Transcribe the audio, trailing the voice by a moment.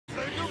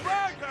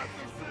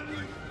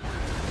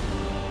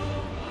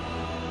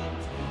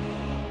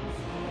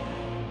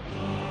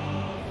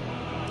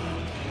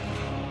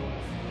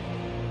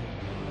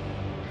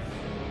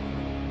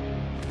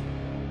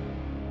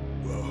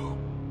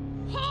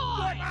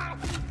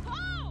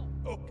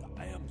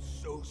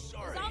so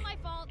sorry. It's all my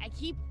fault. I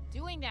keep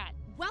doing that.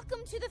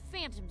 Welcome to the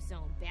Phantom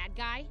Zone, bad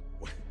guy.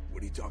 What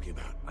are you talking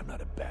about? I'm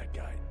not a bad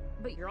guy.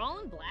 But you're all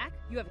in black,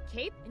 you have a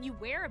cape, and you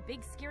wear a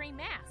big scary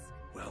mask.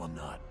 Well, I'm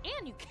not.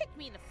 And you kicked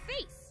me in the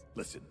face!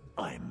 Listen,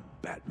 I'm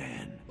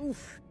Batman.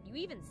 Oof, you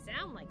even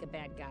sound like a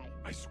bad guy.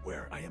 I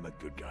swear I am a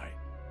good guy.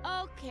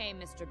 Okay,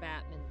 Mr.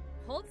 Batman.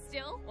 Hold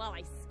still while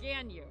I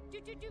scan you.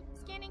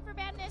 Scanning for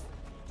badness.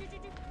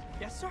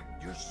 Yes, sir?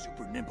 You're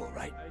super nimble,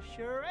 right? I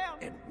sure am.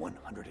 And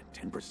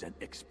 110%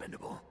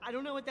 expendable. I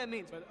don't know what that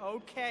means, but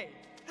okay.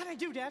 How'd I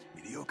do, Dad?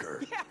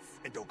 Mediocre. Yes!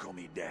 And don't call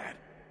me Dad.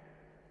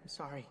 I'm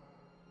sorry.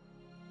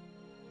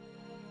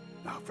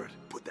 Alfred,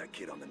 put that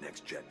kid on the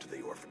next jet to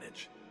the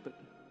orphanage. But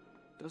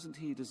doesn't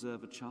he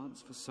deserve a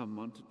chance for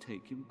someone to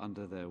take him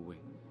under their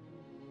wing?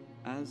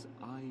 As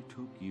I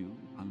took you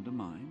under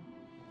mine?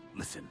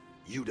 Listen,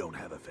 you don't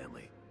have a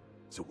family.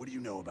 So what do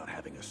you know about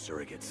having a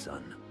surrogate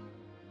son?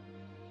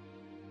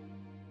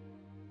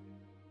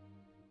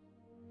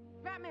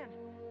 Batman!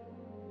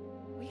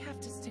 We have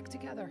to stick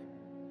together.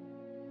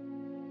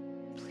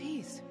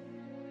 Please.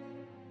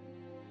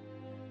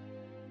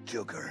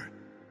 Joker,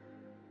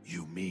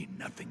 you mean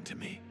nothing to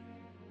me.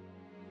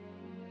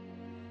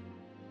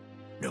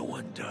 No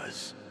one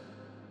does.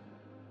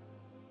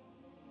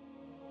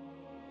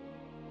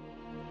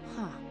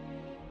 Huh.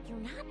 You're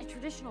not a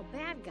traditional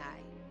bad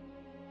guy.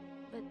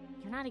 But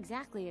you're not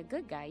exactly a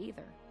good guy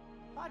either.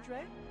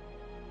 Padre?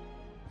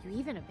 You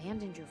even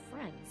abandoned your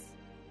friends.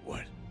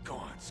 What? Go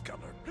on,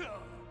 Sculler.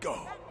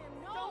 Go! Batman,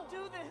 no! Don't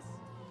do this!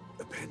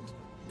 Abandon?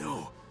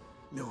 No.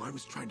 No, I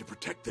was trying to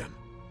protect them.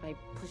 By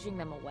pushing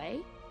them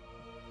away?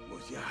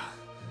 Well, yeah.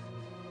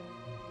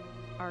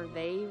 Are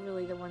they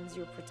really the ones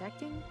you're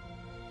protecting?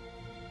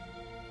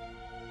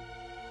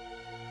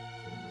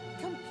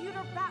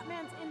 Computer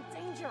Batman's in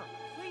danger!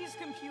 Please,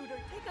 computer,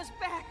 take us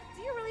back!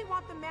 Do you really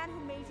want the man who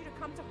made you to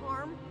come to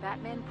harm?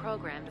 Batman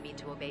programmed me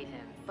to obey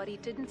him, but he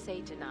didn't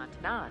say to not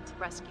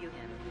rescue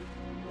him.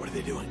 What are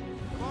they doing?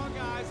 Come on,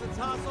 guys, let's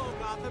hustle.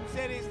 Gotham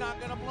City's not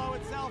gonna blow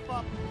itself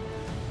up.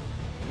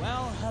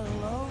 Well,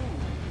 hello.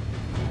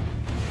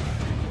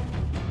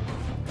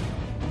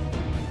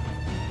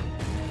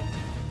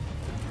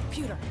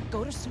 Computer,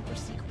 go to super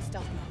secret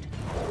stealth mode.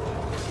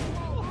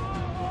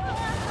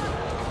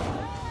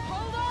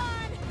 Hold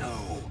on!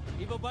 No!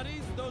 Evil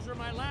buddies, those are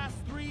my last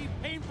 3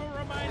 painful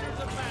reminders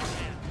of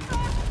Batman.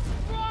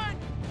 Run!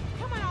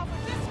 Come on,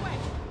 Alfred, this way!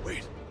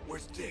 Wait,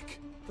 where's Dick?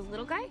 The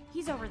little guy?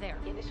 He's over there.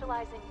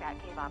 Initializing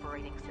Batcave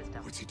operating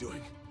system. What's he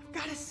doing? I've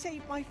gotta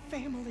save my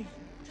family.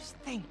 Just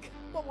think,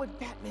 what would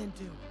Batman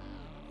do?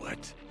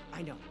 What?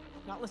 I know.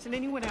 Not listen to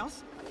anyone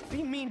else.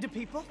 Be mean to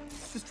people.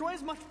 Destroy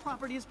as much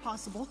property as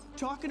possible.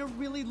 Talk in a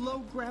really low,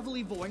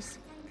 gravelly voice.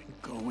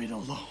 And go it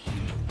alone.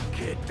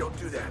 Kid, don't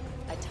do that.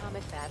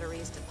 Atomic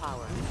batteries to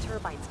power,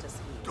 turbines to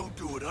speed. Don't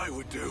do what I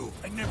would do.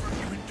 I never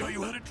even taught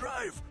you how to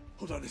drive.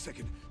 Hold on a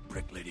second.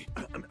 Brick lady,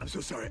 I'm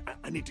so sorry.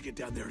 I need to get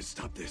down there and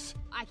stop this.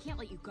 I can't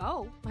let you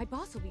go. My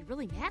boss will be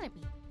really mad at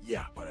me.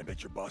 Yeah, but I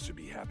bet your boss would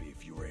be happy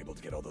if you were able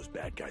to get all those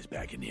bad guys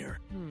back in here.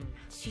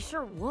 She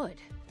sure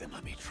would. Then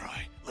let me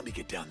try. Let me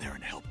get down there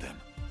and help them.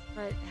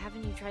 But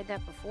haven't you tried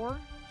that before?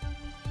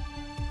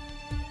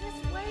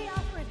 This way,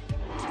 Alfred!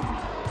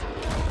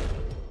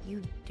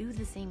 You do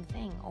the same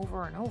thing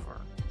over and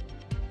over.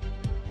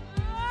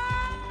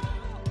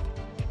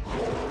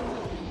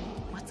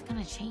 What's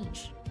gonna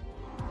change?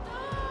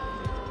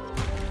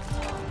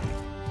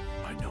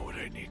 I know what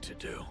I need to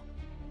do.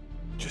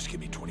 Just give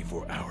me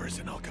 24 hours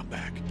and I'll come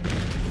back.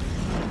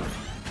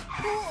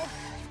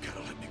 You've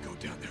gotta let me go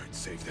down there and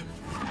save them.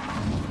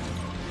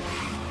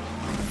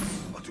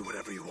 I'll do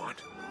whatever you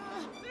want.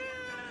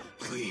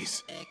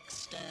 Please.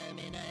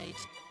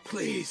 Exterminate.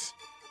 Please.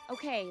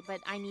 Okay,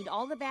 but I need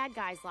all the bad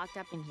guys locked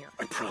up in here.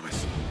 I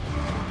promise.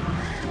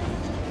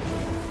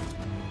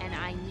 And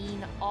I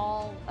mean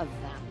all of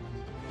them.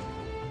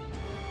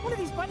 One of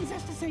these buddies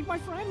has to save my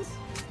friends.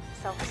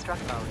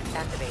 Self-destruct mode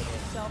activated.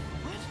 What?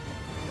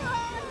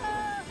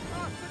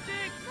 Off the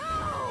dig!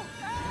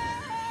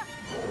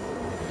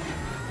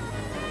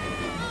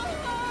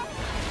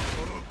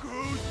 Look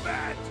who's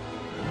bat!